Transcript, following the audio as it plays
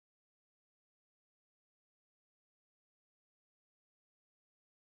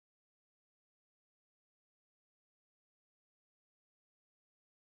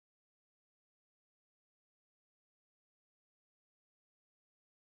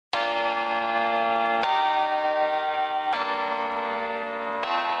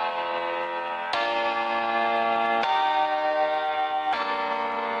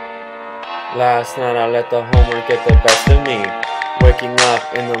Last night I let the homework get the best of me. Waking up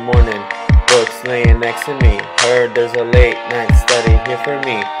in the morning, books laying next to me. Heard there's a late night study here for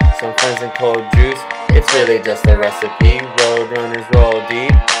me. Some friends and cold juice, it's really just a recipe. Roadrunners roll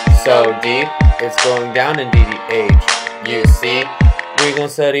deep, so deep, it's going down in DDH. You see, we gon'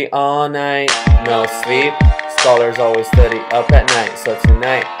 study all night, no sleep. Scholars always study up at night, so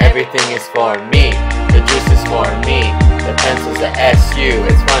tonight everything is for me. The juice is for me, the pencil's the SU,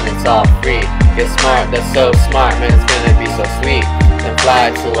 it's fun, it's all free. Get smart, that's so smart, man, it's gonna be so sweet. Then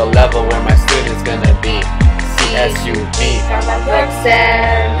fly to a level where my student's gonna be CSUB. Got my books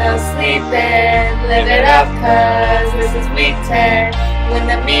and no sleeping, live it up cause this is week 10. When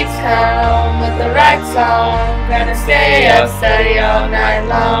the meets come with the right song, gonna stay up, study all night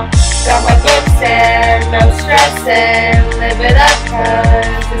long. Got my books and no stressing, live it up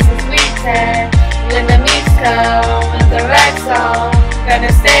cause this is week 10. When the meets come with the right song,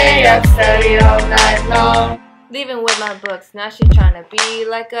 gonna stay up, study all night long. Leaving with my books, now she tryna be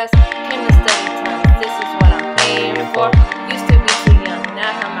like us. Came to study times, this is what I'm paying for. Used to be too young,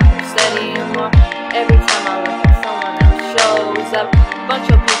 now I'm out here studying more. Every time I look at someone else shows up. Bunch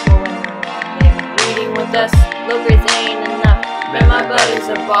of people in the room, they be reading with us. Low grades ain't enough, man, my buddies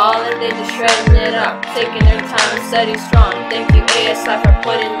are ballin', they just shredding it up. Taking their time to study strong. Thank you ASI for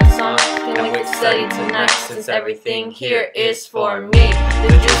putting this on. Can't wait to study tonight, since everything here is for me.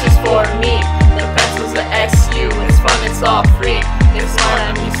 The juice is for me, the pencil's the SU, it's fun, it's all free. Get smart,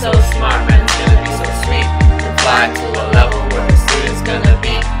 I mean so smart, man, it's gonna be so sweet. Then fly to a level where the student's gonna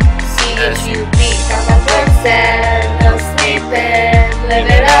be CSUB. Got my books and no sleeping, live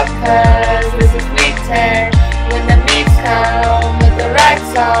it up cause this is week 10. When the meets come with the right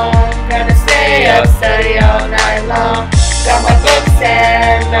song, gonna stay up, study all night long. Got my books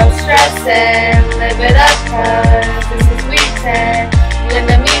and no stressing, live it up cause this is week 10. When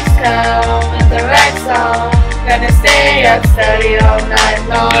the meets come with the right song, gonna stay up, study all night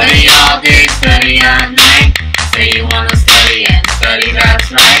long. Study all day, study all night. Say you wanna study and study,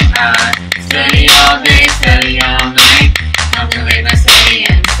 that's right. Study all day, study all night. Calculate my study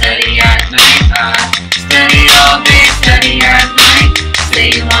and study at night. Study all day, study at night.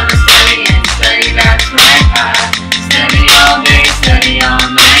 Say you wanna study and study, that's right. Study all day, study all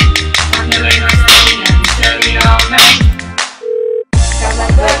night. Calculate my study and study all night. Got my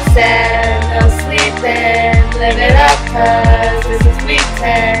books and no sleeping, live it up cause this is week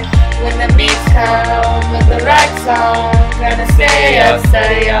 10. When the meets come with the right song, gonna stay up,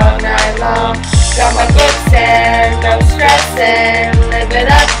 study all night long. Got my books and no stressing, live it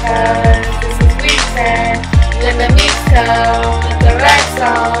up cause this is week 10. When the meets come with the right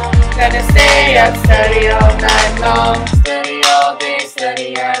song, gonna stay up, study all night long. Study all day,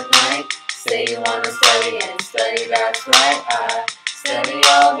 study at night. Say you wanna study and study, that's right.